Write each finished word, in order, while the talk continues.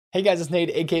Hey guys, it's Nate,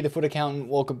 aka TheFutAccountant.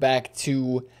 Welcome back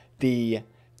to the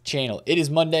channel. It is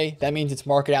Monday. That means it's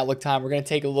market outlook time. We're going to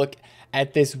take a look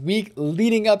at this week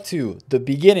leading up to the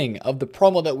beginning of the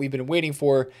promo that we've been waiting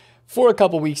for a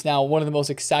couple weeks now. One of the most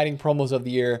exciting promos of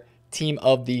the year, team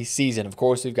of the season. Of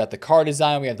course, we've got the car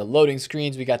design, we have the loading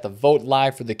screens, we got the vote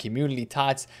live for the community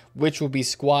TOTS, which will be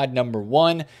squad number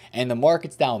 1. And the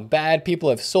market's down bad.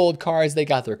 People have sold cards, they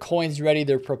got their coins ready,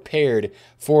 they're prepared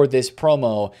for this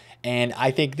promo. And I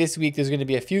think this week there's going to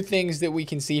be a few things that we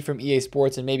can see from EA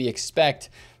Sports and maybe expect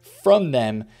from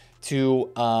them to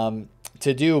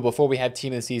do before we have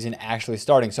team of the season actually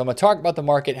starting. So I'm going to talk about the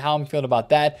market, how I'm feeling about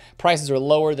that. Prices are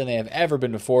lower than they have ever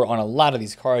been before on a lot of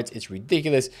these cards. It's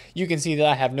ridiculous. You can see that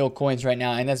I have no coins right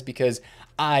now, and that's because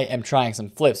I am trying some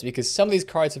flips, because some of these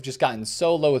cards have just gotten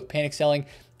so low with panic selling,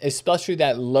 especially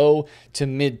that low to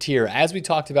mid tier. As we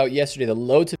talked about yesterday, the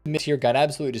low to mid tier got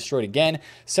absolutely destroyed again.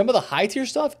 Some of the high tier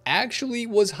stuff actually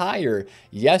was higher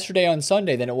yesterday on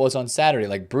Sunday than it was on Saturday.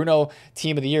 Like Bruno,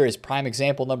 team of the year, is prime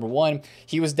example number 1.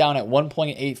 He was down at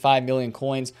 1.85 million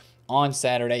coins on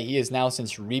Saturday. He has now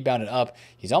since rebounded up.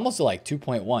 He's almost to like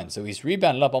 2.1. So he's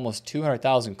rebounded up almost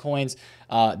 200,000 coins.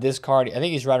 This card, I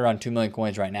think he's right around 2 million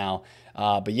coins right now.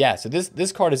 But yeah, so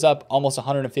this card is up almost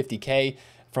 150K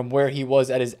from where he was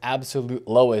at his absolute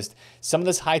lowest. Some of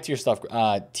this high tier stuff,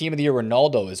 team of the year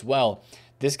Ronaldo as well.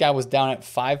 This guy was down at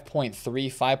 5.3,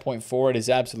 5.4 at his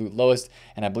absolute lowest.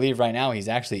 And I believe right now he's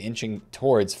actually inching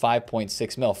towards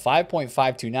 5.6 mil,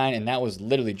 5.529. And that was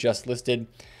literally just listed.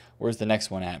 Where's the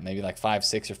next one at? Maybe like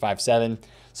 5.6 or 5.7.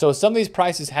 So some of these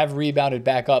prices have rebounded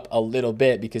back up a little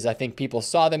bit because I think people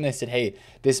saw them and they said, hey,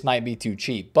 this might be too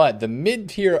cheap. But the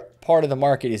mid-tier part of the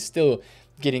market is still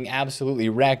getting absolutely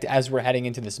wrecked as we're heading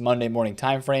into this Monday morning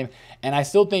time frame. And I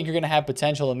still think you're going to have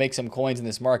potential to make some coins in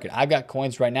this market. I've got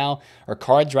coins right now, or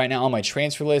cards right now on my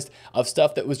transfer list of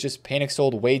stuff that was just panic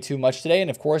sold way too much today.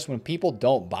 And of course, when people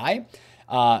don't buy,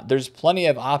 there's plenty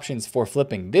of options for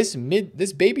flipping. This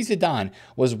baby Zidane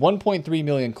was 1.3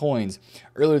 million coins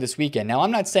earlier this weekend. Now, I'm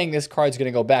not saying this card's going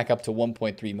to go back up to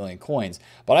 1.3 million coins,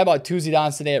 but I bought 2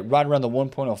 Zidanes today at right around the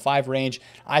 1.05 range.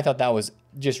 I thought that was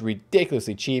just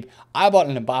ridiculously cheap. I bought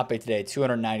an Mbappe today at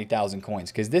 290,000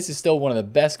 coins because this is still one of the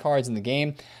best cards in the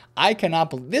game. I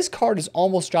cannot believe this card has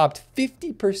almost dropped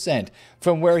 50%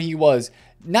 from where he was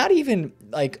not even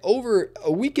like over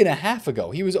a week and a half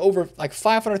ago. He was over like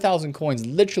 500,000 coins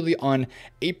literally on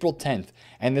April 10th.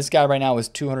 And this guy right now is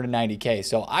 290K.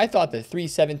 So I thought that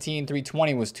 317,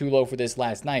 320 was too low for this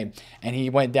last night. And he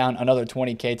went down another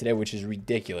 20K today, which is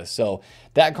ridiculous. So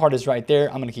that card is right there.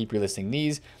 I'm going to keep relisting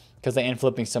these because I am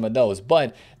flipping some of those.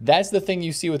 But that's the thing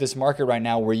you see with this market right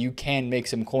now, where you can make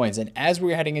some coins. And as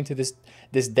we're heading into this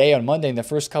day on Monday, in the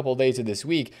first couple of days of this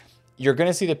week, you're going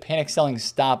to see the panic selling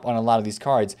stop on a lot of these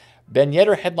cards. Ben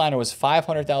Yedder headliner was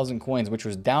 500,000 coins, which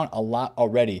was down a lot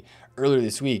already earlier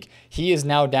this week. He is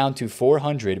now down to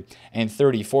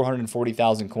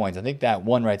 440,000 coins. I think that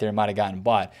one right there might have gotten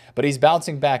bought, but he's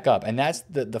bouncing back up, and that's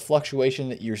the fluctuation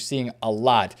that you're seeing a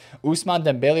lot. Ousmane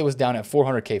Dembele was down at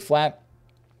 400K flat.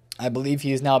 I believe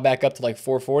he is now back up to like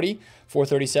 440,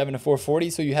 437 to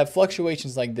 440. So you have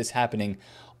fluctuations like this happening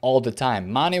all the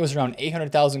time. Mane was around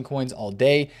 800,000 coins all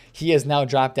day. He has now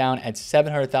dropped down at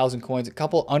 700,000 coins, a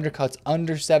couple undercuts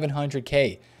under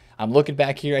 700K. I'm looking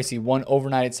back here. I see one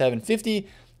overnight at 750.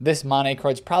 This Mane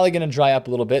card's probably going to dry up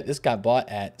a little bit. This got bought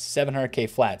at 700K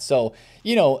flat. So,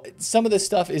 you know, some of this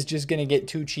stuff is just going to get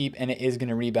too cheap and it is going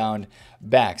to rebound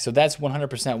back. So that's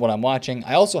 100% what I'm watching.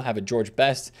 I also have a George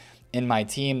Best in my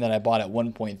team that I bought at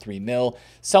 1.3 mil.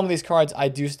 Some of these cards I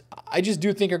just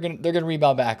do think they're gonna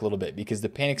rebound back a little bit because the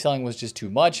panic selling was just too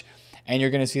much, and you're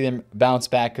gonna see them bounce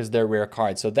back because they're rare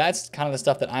cards. So that's kind of the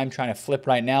stuff that I'm trying to flip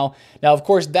right now. Now, of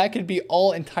course, that could be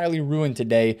all entirely ruined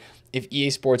today if EA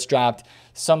Sports dropped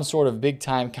some sort of big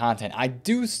time content. I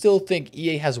do still think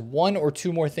EA has 1 or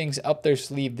 2 more things up their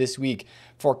sleeve this week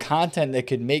for content that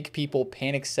could make people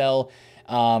panic sell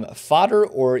fodder,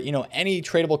 or, you know, any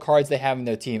tradable cards they have in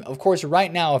their team. Of course,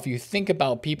 right now, if you think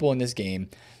about people in this game,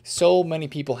 so many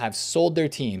people have sold their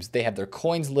teams. They have their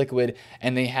coins liquid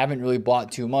and they haven't really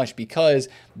bought too much because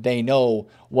they know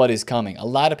what is coming. A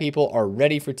lot of people are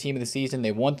ready for team of the season.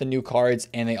 They want the new cards,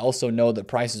 and they also know that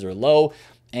prices are low.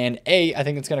 And I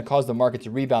think it's going to cause the market to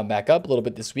rebound back up a little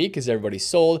bit this week because everybody's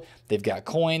sold. They've got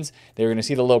coins. They're going to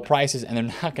see the low prices, and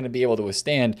they're not going to be able to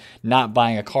withstand not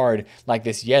buying a card like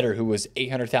this Yedder, who was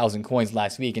 800,000 coins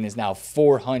last week and is now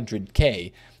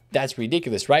 400K. That's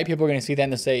ridiculous, right? People are going to see that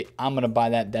and they say, I'm going to buy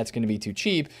that. That's going to be too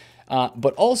cheap.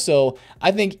 But also,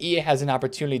 I think EA has an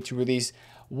opportunity to release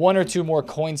one or two more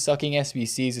coin sucking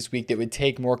SBCs this week that would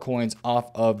take more coins off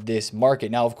of this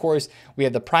market. Now, of course, we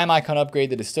have the Prime Icon upgrade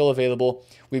that is still available.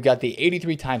 We've got the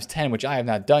 83 times 10, which I have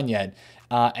not done yet.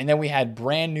 And then we had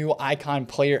brand new Icon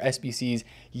player SBCs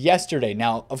yesterday.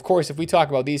 Now, of course, if we talk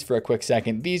about these for a quick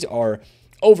second, these are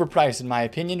overpriced in my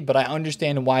opinion, but I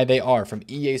understand why they are from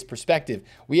EA's perspective.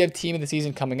 We have team of the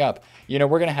season coming up. You know,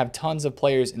 we're going to have tons of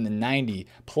players in the 90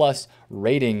 plus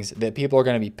ratings that people are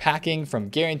going to be packing from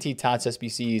guaranteed TOTS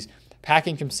SBCs,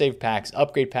 packing from save packs,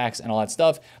 upgrade packs, and all that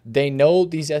stuff. They know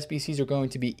these SBCs are going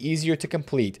to be easier to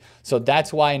complete. So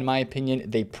that's why, in my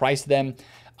opinion, they priced them.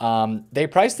 They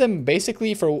priced them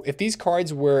basically for, if these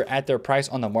cards were at their price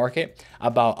on the market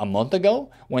about a month ago,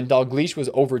 when Dalglish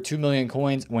was over 2 million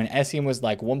coins, when Essien was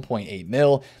like 1.8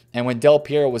 mil, and when Del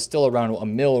Piero was still around a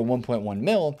mil or 1.1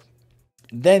 mil,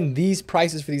 then these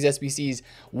prices for these SBCs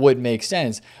would make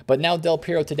sense. But now Del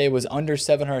Piero today was under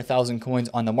 700,000 coins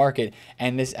on the market,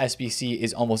 and this SBC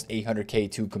is almost 800K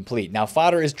to complete. Now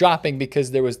fodder is dropping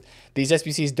because these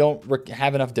SBCs don't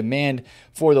have enough demand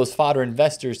for those fodder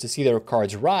investors to see their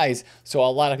cards rise. So a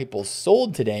lot of people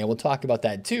sold today, and we'll talk about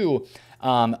that too.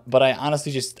 But I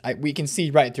honestly we can see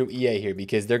right through EA here,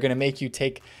 because they're going to make you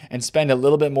take and spend a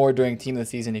little bit more during team of the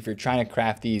season if you're trying to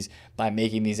craft these by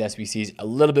making these SBCs a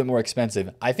little bit more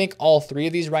expensive. I think all three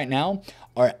of these right now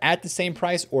are at the same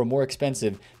price or more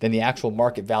expensive than the actual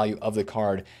market value of the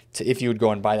card if you would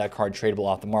go and buy that card tradable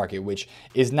off the market, which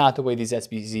is not the way these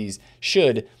SBCs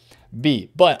should be.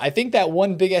 But I think that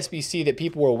one big SBC that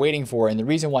people were waiting for, and the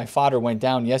reason why fodder went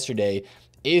down yesterday,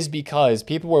 is because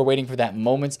people were waiting for that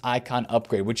Moments Icon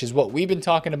upgrade, which is what we've been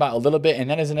talking about a little bit, and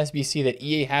that is an SBC that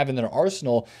EA have in their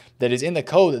arsenal that is in the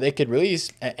code that they could release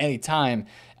at any time,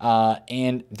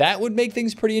 and that would make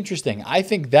things pretty interesting. I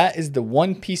think that is the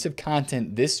one piece of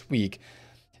content this week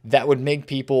that would make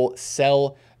people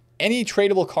sell any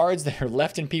tradable cards that are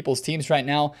left in people's teams right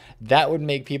now. That would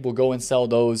make people go and sell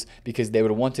those, because they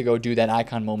would want to go do that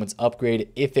Icon Moments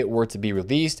upgrade if it were to be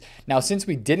released. Now, since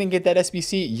we didn't get that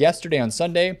SBC yesterday on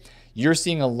Sunday, you're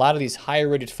seeing a lot of these higher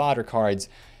rated fodder cards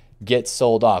get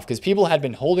sold off, because people had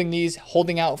been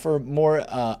holding out for more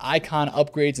Icon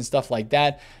upgrades and stuff like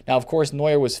that. Now, of course,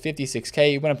 Neuer was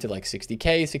 56K. He went up to like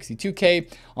 60K,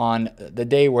 62K on the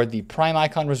day where the Prime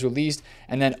Icon was released.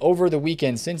 And then over the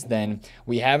weekend since then,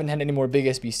 we haven't had any more big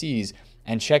SBCs.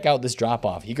 And check out this drop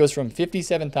off. He goes from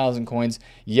 57,000 coins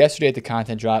yesterday at the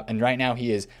content drop, and right now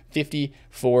he is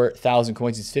 54,000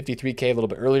 coins. He's 53K a little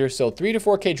bit earlier. So 3 to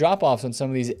 4K drop offs on some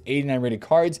of these 89 rated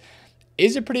cards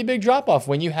is a pretty big drop off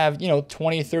when you have, you know,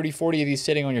 20, 30, 40 of these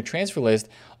sitting on your transfer list.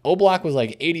 Oblak was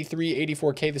like 83,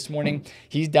 84K this morning.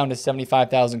 He's down to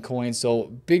 75,000 coins.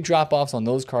 So big drop offs on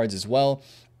those cards as well.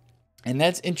 And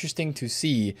that's interesting to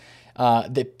see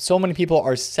that so many people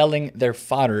are selling their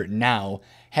fodder now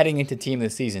heading into team of the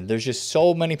season. There's just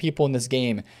so many people in this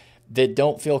game that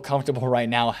don't feel comfortable right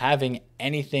now having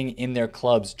anything in their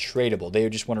clubs tradable. They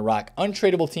just want to rock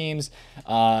untradeable teams.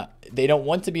 They don't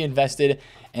want to be invested,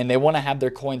 and they want to have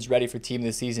their coins ready for team of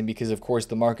the season, because of course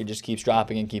the market just keeps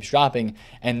dropping and keeps dropping.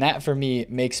 And that for me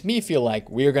makes me feel like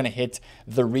we're going to hit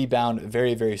the rebound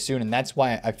very, very soon. And that's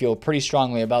why I feel pretty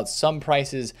strongly about some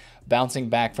prices bouncing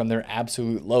back from their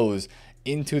absolute lows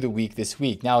into the week this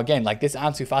week. Now, again, like this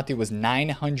Ansu Fati was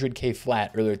 900K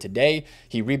flat earlier today.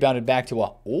 He rebounded back to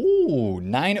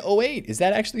 908. Is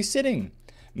that actually sitting?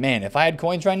 Man, if I had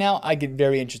coins right now, I'd get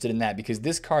very interested in that, because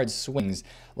this card swings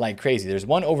like crazy. There's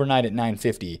one overnight at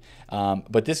 950,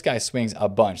 but this guy swings a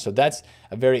bunch. So that's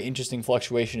a very interesting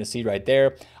fluctuation to see right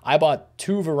there. I bought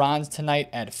 2 Varans tonight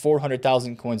at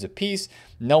 400,000 coins a piece,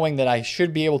 knowing that I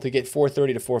should be able to get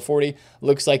 430 to 440.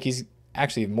 Looks like he's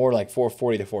actually more like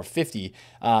 440 to 450.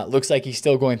 Looks like he's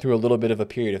still going through a little bit of a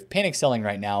period of panic selling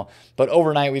right now, but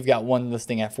overnight we've got one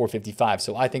listing at 455.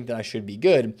 So I think that I should be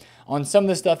good on some of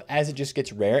this stuff as it just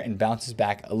gets rare and bounces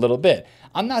back a little bit.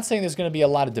 I'm not saying there's going to be a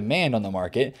lot of demand on the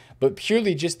market, but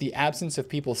purely just the absence of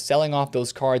people selling off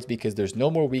those cards because there's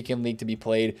no more weekend league to be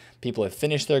played. People have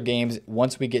finished their games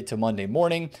once we get to Monday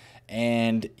morning,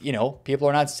 and you know, people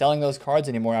are not selling those cards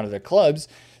anymore out of their clubs.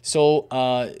 So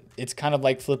it's kind of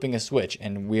like flipping a switch,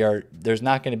 and there's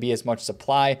not going to be as much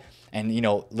supply, and you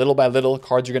know, little by little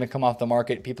cards are going to come off the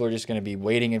market. People are just going to be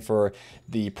waiting for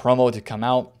the promo to come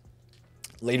out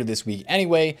later this week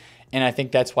anyway. And I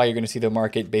think that's why you're going to see the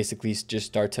market basically just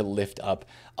start to lift up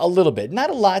a little bit. Not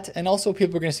a lot. And also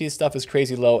people are going to see stuff as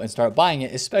crazy low and start buying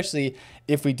it, especially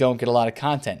if we don't get a lot of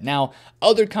content. Now,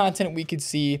 other content we could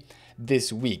see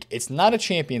this week. It's not a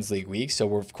Champions League week,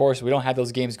 so of course we don't have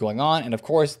those games going on. And of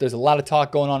course, there's a lot of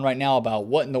talk going on right now about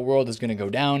what in the world is going to go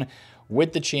down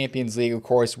with the Champions League, of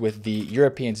course, with the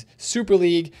European Super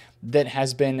League that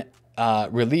has been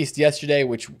released yesterday,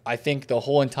 which I think the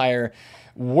whole entire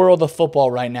world of football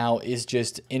right now is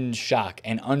just in shock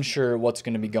and unsure what's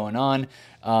going to be going on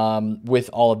with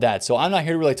all of that. So I'm not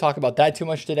here to really talk about that too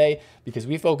much today because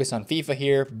we focus on FIFA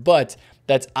here, but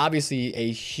that's obviously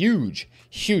a huge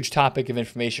topic of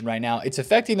information right now. It's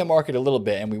affecting the market a little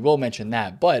bit, and we will mention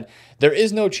that, but there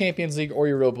is no Champions League or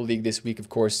Europa League this week, of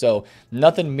course, so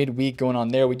nothing midweek going on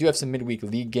there. We do have some midweek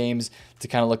league games to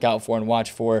kind of look out for and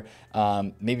watch for,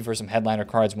 maybe for some headliner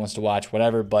cards wants to watch,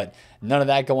 whatever, but none of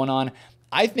that going on.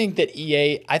 I think that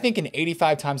I think an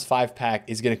 85 times 5 pack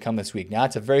is going to come this week. Now,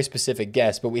 it's a very specific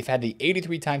guess, but we've had the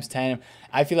 83 times 10.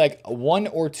 I feel like 1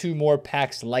 or 2 more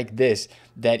packs like this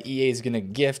that EA is going to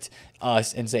gift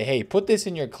us and say, hey, put this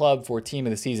in your club for team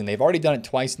of the season. They've already done it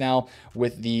twice now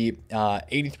with the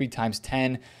 83 times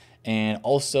 10. And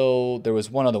also there was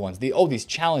one other one. These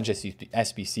challenge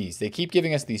SBCs. They keep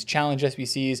giving us these challenge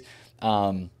SBCs.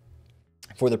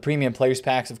 For the premium players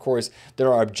packs, of course,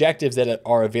 there are objectives that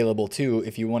are available too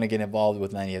if you want to get involved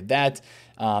with any of that.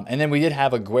 And then we did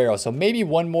have Aguero. So maybe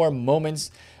one more moments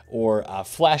or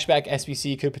flashback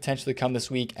SBC could potentially come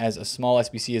this week as a small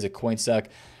SBC as a coin suck.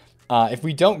 If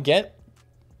we don't get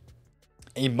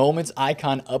a moments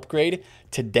icon upgrade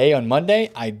today on Monday,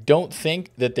 I don't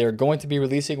think that they're going to be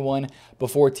releasing one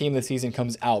before team of the season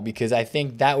comes out, because I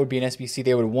think that would be an SBC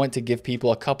they would want to give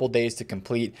people a couple days to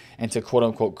complete and to quote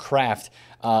unquote craft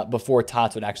before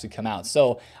TOTS would actually come out.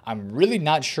 So I'm really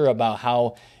not sure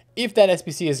about if that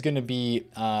SBC is going to be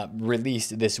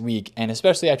released this week, and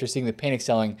especially after seeing the panic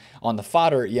selling on the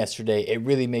fodder yesterday, it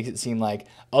really makes it seem like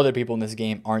other people in this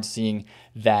game aren't seeing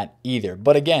that either.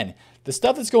 But again, the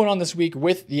stuff that's going on this week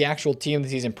with the actual team of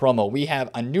the season promo, we have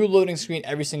a new loading screen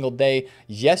every single day.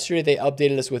 Yesterday, they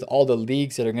updated us with all the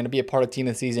leagues that are going to be a part of team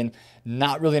of the season.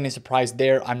 Not really any surprise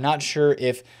there. I'm not sure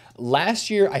if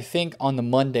last year, I think on the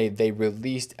Monday, they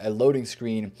released a loading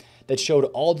screen that showed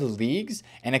all the leagues,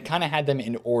 and it kind of had them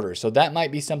in order. So that might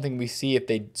be something we see if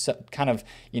they kind of,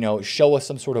 show us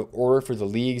some sort of order for the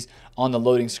leagues on the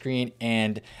loading screen.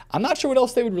 And I'm not sure what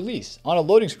else they would release on a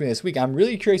loading screen this week. I'm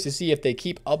really curious to see if they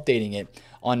keep updating it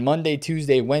on Monday,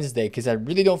 Tuesday, Wednesday, because I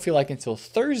really don't feel like until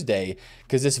Thursday,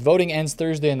 because this voting ends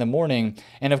Thursday in the morning.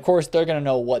 And of course, they're going to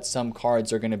know what some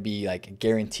cards are going to be like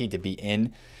guaranteed to be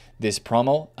in this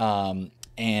promo.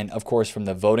 And of course from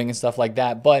the voting and stuff like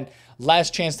that. But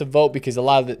last chance to vote, because a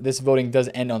lot of this voting does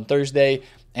end on Thursday,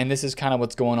 and this is kind of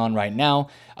what's going on right now.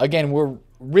 Again, we're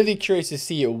really curious to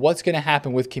see what's going to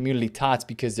happen with community TOTS,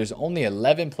 because there's only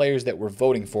 11 players that we're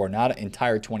voting for, not an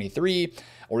entire 23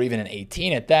 or even an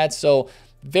 18 at that. So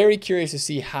very curious to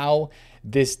see how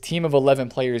this team of 11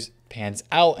 players pans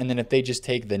out, and then if they just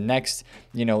take the next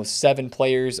 7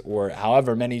 players or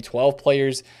however many 12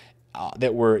 players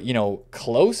that were,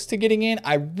 close to getting in.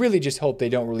 I really just hope they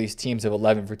don't release teams of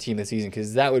 11 for team of the season,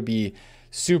 because that would be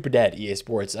super dead, EA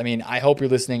Sports. I mean, I hope you're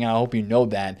listening, and I hope you know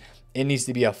that it needs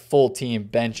to be a full team,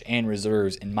 bench and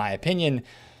reserves, in my opinion,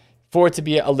 for it to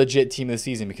be a legit team of the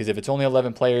season, because if it's only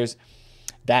 11 players,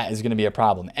 that is going to be a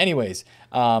problem. Anyways,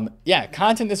 yeah,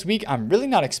 content this week, I'm really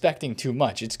not expecting too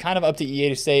much. It's kind of up to EA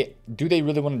to say, do they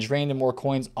really want to drain more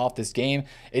coins off this game?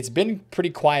 It's been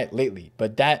pretty quiet lately,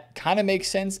 but that kind of makes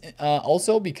sense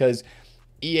also, because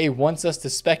EA wants us to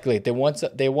speculate. They want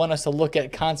us to look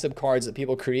at concept cards that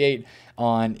people create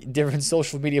on different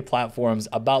social media platforms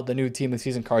about the new team of the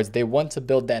season cards. They want to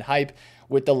build that hype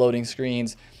with the loading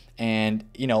screens, and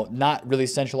not really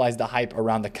centralize the hype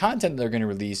around the content they're going to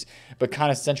release, but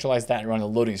kind of centralize that around the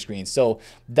loading screen. So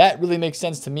that really makes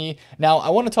sense to me. Now, I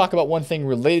want to talk about one thing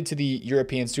related to the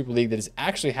European Super League that is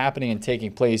actually happening and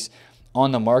taking place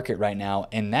on the market right now,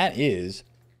 and that is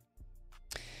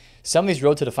some of these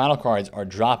Road to the Final cards are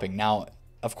dropping. Now,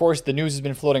 of course, the news has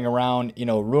been floating around,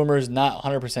 rumors not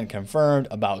 100% confirmed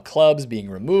about clubs being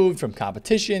removed from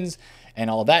competitions and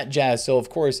all that jazz. So, of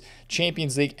course,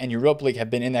 Champions League and Europa League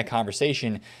have been in that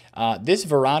conversation. This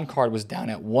Varane card was down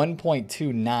at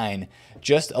 1.29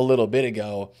 just a little bit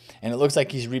ago, and it looks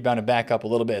like he's rebounded back up a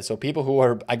little bit. So people who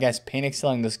are, I guess, panic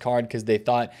selling this card because they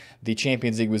thought the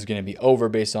Champions League was going to be over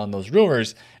based on those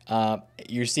rumors,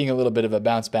 you're seeing a little bit of a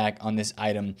bounce back on this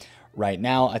item right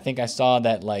now. I think I saw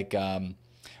that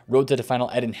Road to the Final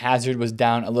Eden Hazard was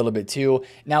down a little bit too.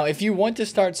 Now, if you want to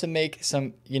start to make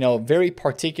some, very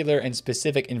particular and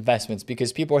specific investments,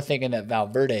 because people are thinking that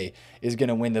Valverde is going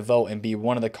to win the vote and be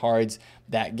one of the cards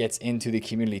that gets into the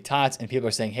community TOTS, and people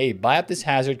are saying, hey, buy up this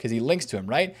Hazard because he links to him,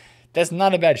 right? That's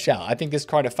not a bad shout. I think this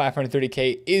card at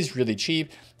 530K is really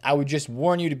cheap. I would just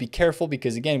warn you to be careful,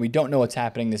 because again, we don't know what's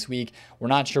happening this week. We're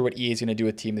not sure what EA is going to do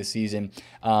with team this season.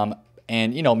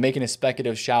 And, making a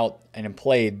speculative shout and a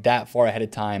play that far ahead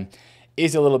of time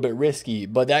is a little bit risky,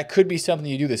 but that could be something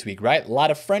you do this week, right? A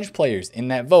lot of French players in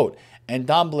that vote. And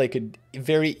Ndombele could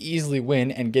very easily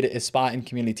win and get a spot in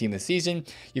community team this season.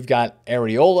 You've got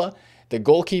Areola, the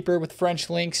goalkeeper with French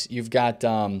links. You've got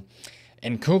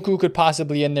and Nkunku could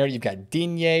possibly in there. You've got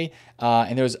Digne.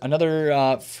 And there was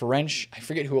another French, I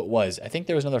forget who it was. I think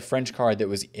there was another French card that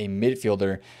was a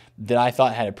midfielder that I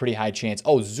thought had a pretty high chance.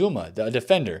 Oh, Zuma, the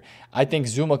defender. I think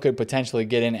Zuma could potentially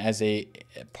get in as a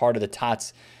part of the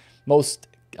TOTS most,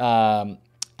 I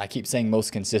keep saying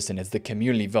most consistent. It's the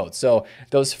community vote. So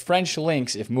those French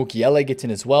links, if Mukiele gets in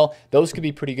as well, those could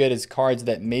be pretty good as cards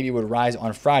that maybe would rise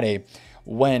on Friday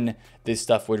when this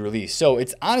stuff would release. So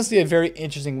it's honestly a very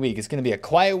interesting week. It's going to be a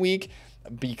quiet week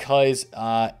because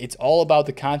it's all about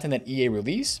the content that EA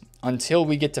release until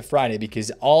we get to Friday,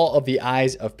 because all of the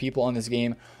eyes of people on this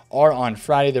game are on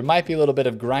Friday. There might be a little bit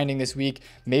of grinding this week,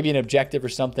 maybe an objective or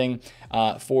something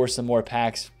for some more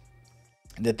packs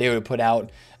that they would put out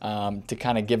to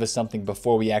kind of give us something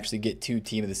before we actually get to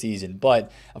team of the season.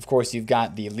 But of course, you've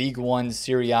got the League One,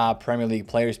 Serie A, Premier League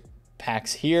players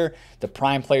packs here, the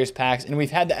Prime players packs, and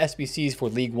we've had the SBCs for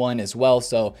League One as well.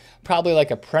 So probably like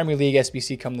a Premier League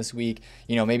SBC come this week,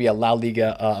 you know, maybe a La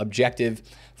Liga objective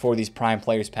for these Prime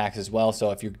players packs as well. So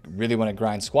if you really want to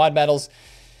grind squad battles,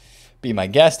 be my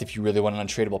guest. If you really want an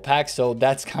untradeable pack, so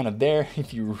that's kind of there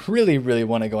if you really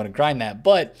want to go and grind that.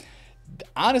 But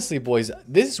honestly, boys,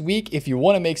 this week, if you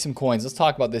want to make some coins, let's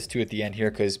talk about this too at the end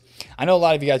here, because I know a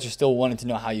lot of you guys are still wanting to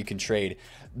know how you can trade.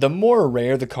 The more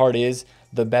rare the card is,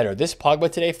 the better. This Pogba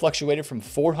today fluctuated from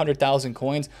 400,000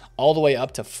 coins all the way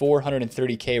up to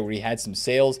 430K where he had some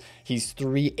sales. He's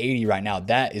 380 right now.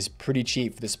 That is pretty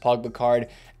cheap for this Pogba card.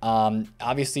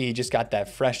 Obviously, he just got that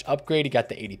fresh upgrade. He got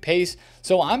the 80 pace.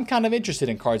 So I'm kind of interested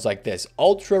in cards like this.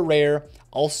 Ultra rare,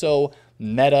 also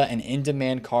meta and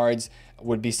in-demand cards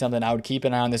would be something I would keep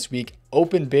an eye on this week.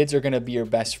 Open bids are going to be your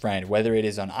best friend, whether it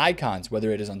is on icons,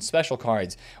 whether it is on special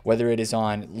cards, whether it is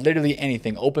on literally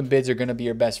anything. Open bids are going to be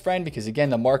your best friend because, again,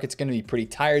 the market's going to be pretty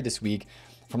tired this week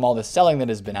from all the selling that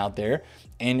has been out there,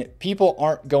 and people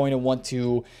aren't going to want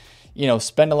to, you know,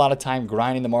 spend a lot of time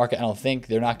grinding the market. I don't think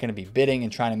they're not going to be bidding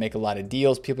and trying to make a lot of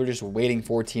deals. People are just waiting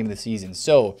for team of the season.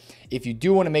 So if you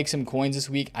do want to make some coins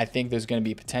this week, I think there's going to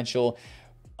be potential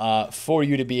for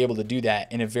you to be able to do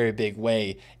that in a very big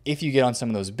way if you get on some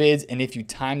of those bids and if you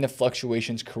time the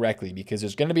fluctuations correctly, because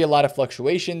there's going to be a lot of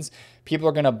fluctuations. People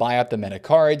are going to buy up the meta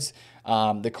cards,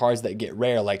 the cards that get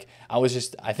rare. Like I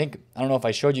don't know if I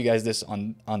showed you guys this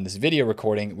on this video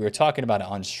recording. We were talking about it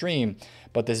on stream,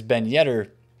 but this Ben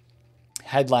Yedder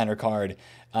headliner card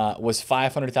was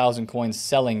 500,000 coins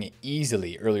selling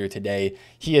easily earlier today.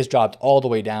 He has dropped all the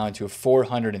way down to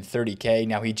 430K.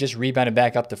 Now he just rebounded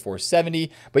back up to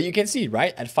 470, but you can see,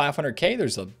 right, at 500K,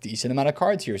 there's a decent amount of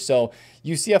cards here. So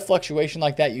you see a fluctuation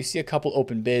like that, you see a couple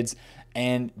open bids,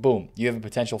 and boom, you have a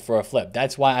potential for a flip.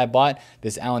 That's why I bought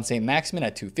this Alan St. Maximin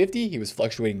at 250. He was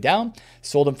fluctuating down,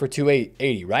 sold him for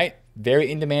 280, right? Very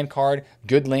in-demand card,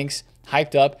 good links,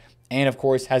 hyped up, and of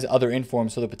course has other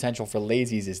informs, so the potential for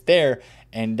lazies is there.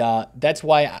 And that's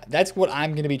what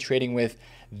I'm going to be trading with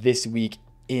this week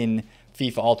in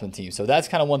FIFA Ultimate Team. So that's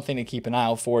kind of one thing to keep an eye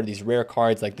out for, these rare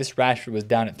cards. Like this Rashford was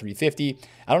down at 350.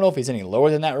 I don't know if he's any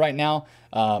lower than that right now,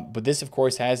 but this of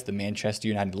course has the Manchester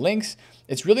United links.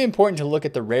 It's really important to look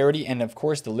at the rarity and of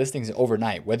course the listings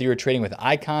overnight, whether you're trading with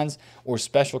icons or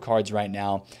special cards right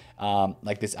now.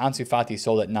 Like this Ansu Fati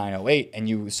sold at 908, and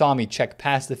you saw me check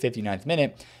past the 59th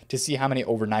minute to see how many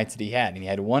overnights that he had. And he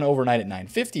had one overnight at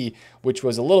 950, which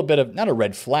was a little bit of, not a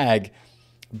red flag,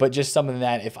 but just something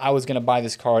that if I was going to buy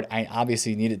this card, I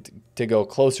obviously needed to go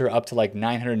closer up to like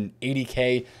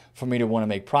 980K for me to want to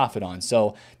make profit on.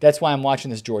 So that's why I'm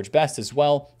watching this George Best as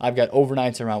well. I've got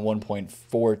overnights around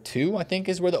 1.42, I think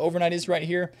is where the overnight is right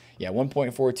here. Yeah,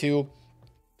 1.42.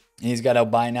 And he's got a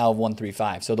buy now of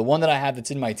 135. So the one that I have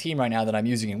that's in my team right now that I'm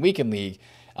using in Weekend League,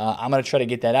 I'm going to try to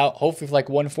get that out, hopefully for like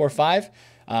 145.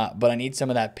 But I need some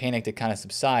of that panic to kind of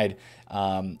subside,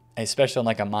 especially on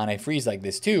like a Mane freeze like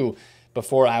this too,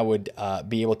 before I would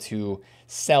be able to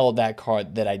sell that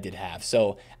card that I did have.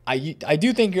 So I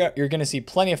do think you're going to see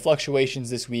plenty of fluctuations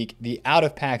this week. The out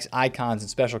of packs icons and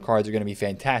special cards are going to be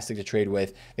fantastic to trade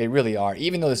with. They really are.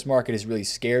 Even though this market is really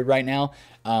scared right now,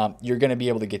 you're going to be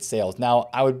able to get sales. Now,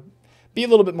 I would be a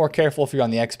little bit more careful if you're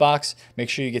on the Xbox. Make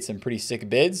sure you get some pretty sick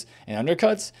bids and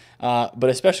undercuts. But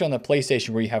especially on the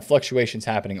PlayStation where you have fluctuations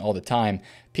happening all the time,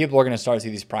 people are going to start to see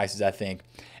these prices, I think,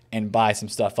 and buy some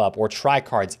stuff up or try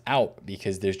cards out,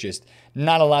 because there's just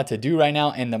not a lot to do right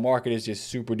now and the market is just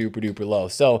super duper duper low.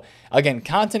 So again,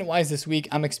 content wise this week,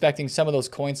 I'm expecting some of those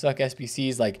CoinStuck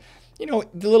SBCs, like, you know,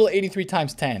 the little 83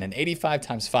 times 10 and 85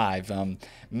 times 5.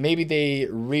 Maybe they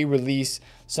re-release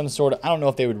some sort of, I don't know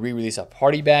if they would re-release a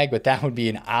party bag, but that would be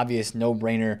an obvious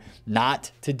no-brainer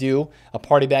not to do a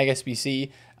party bag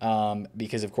SBC,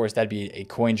 because of course that'd be a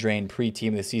coin drain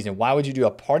pre-team of the season. Why would you do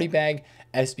a party bag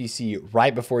SBC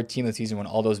right before team of the season when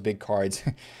all those big cards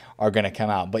are going to come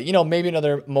out? But, you know, maybe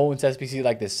another Moments SBC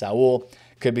like this Saul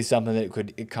could be something that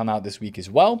could come out this week as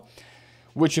well,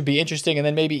 which would be interesting. And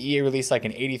then maybe EA release like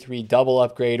an 83 double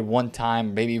upgrade one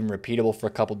time, maybe even repeatable for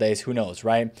a couple days. Who knows,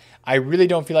 right? I really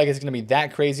don't feel like it's going to be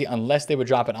that crazy unless they would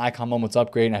drop an Icon Moments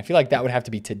upgrade. And I feel like that would have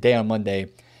to be today on Monday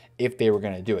if they were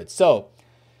going to do it. So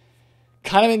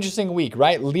kind of interesting week,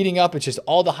 right? Leading up, it's just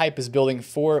all the hype is building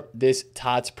for this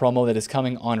TOTS promo that is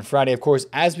coming on Friday. Of course,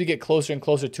 as we get closer and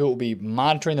closer to it, we'll be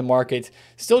monitoring the market,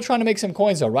 still trying to make some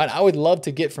coins though, right? I would love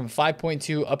to get from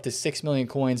 5.2 up to 6 million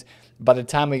coins by the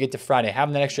time we get to Friday.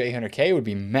 Having that extra 800K would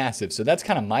be massive. So that's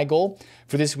kind of my goal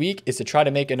for this week, is to try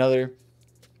to make another,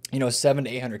 you know, 7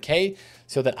 to 800K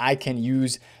so that I can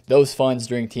use those funds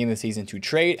during team of the season to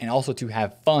trade and also to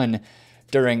have fun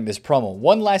during this promo.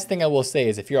 One last thing I will say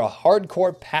is if you're a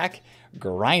hardcore pack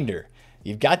grinder,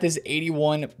 you've got this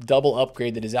 81 double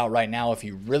upgrade that is out right now. If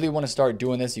you really want to start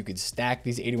doing this, you could stack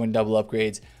these 81 double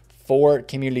upgrades for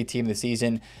community team of the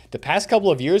season. The past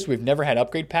couple of years, we've never had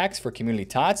upgrade packs for community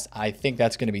TOTS. I think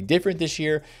that's going to be different this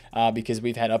year because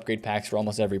we've had upgrade packs for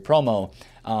almost every promo.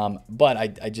 But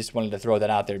I just wanted to throw that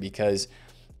out there because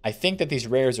I think that these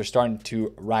rares are starting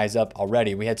to rise up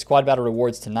already. We had squad battle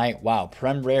rewards tonight. Wow,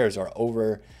 Prem rares are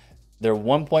over, they're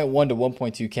 1.1 to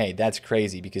 1.2K. That's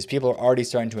crazy because people are already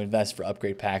starting to invest for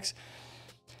upgrade packs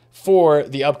for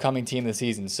the upcoming team of the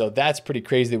season. So that's pretty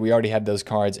crazy that we already have those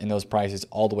cards and those prices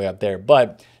all the way up there.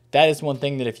 But that is one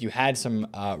thing that if you had some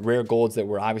rare golds that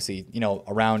were obviously, you know,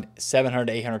 around 700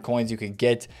 to 800 coins you could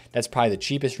get, that's probably the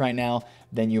cheapest right now,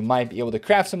 then you might be able to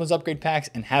craft some of those upgrade packs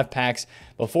and have packs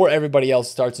before everybody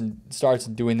else starts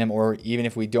doing them, or even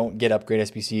if we don't get upgrade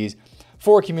SBCs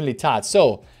for community TOTS.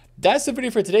 So that's the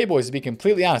video for today, boys, to be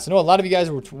completely honest. I know a lot of you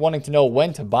guys were wanting to know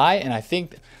when to buy, and I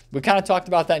think we kind of talked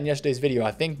about that in yesterday's video.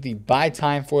 I think the buy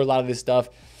time for a lot of this stuff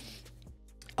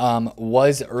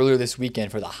was earlier this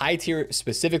weekend for the high tier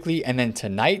specifically, and then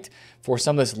tonight for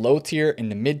some of this low tier and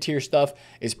the mid tier stuff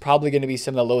is probably going to be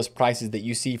some of the lowest prices that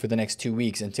you see for the next 2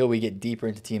 weeks until we get deeper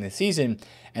into team of the season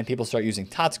and people start using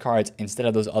TOTS cards instead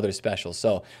of those other specials.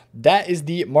 So that is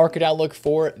the market outlook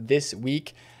for this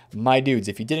week, my dudes.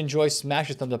 If you did enjoy, smash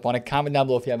a thumbs up on it, comment down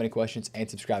below if you have any questions, and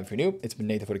subscribe if you're new. It's been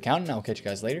TheFutAccountant. I'll catch you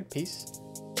guys later. Peace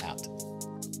out.